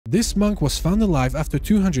This monk was found alive after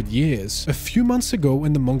 200 years. A few months ago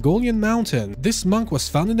in the Mongolian mountain, this monk was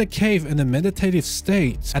found in a cave in a meditative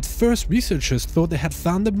state. At first, researchers thought they had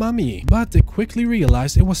found a mummy, but they quickly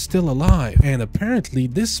realized it was still alive. And apparently,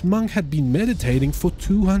 this monk had been meditating for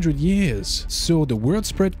 200 years. So the word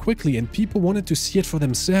spread quickly and people wanted to see it for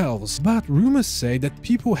themselves. But rumors say that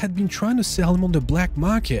people had been trying to sell him on the black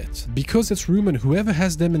market, because it's rumored whoever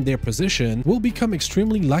has them in their possession will become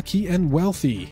extremely lucky and wealthy.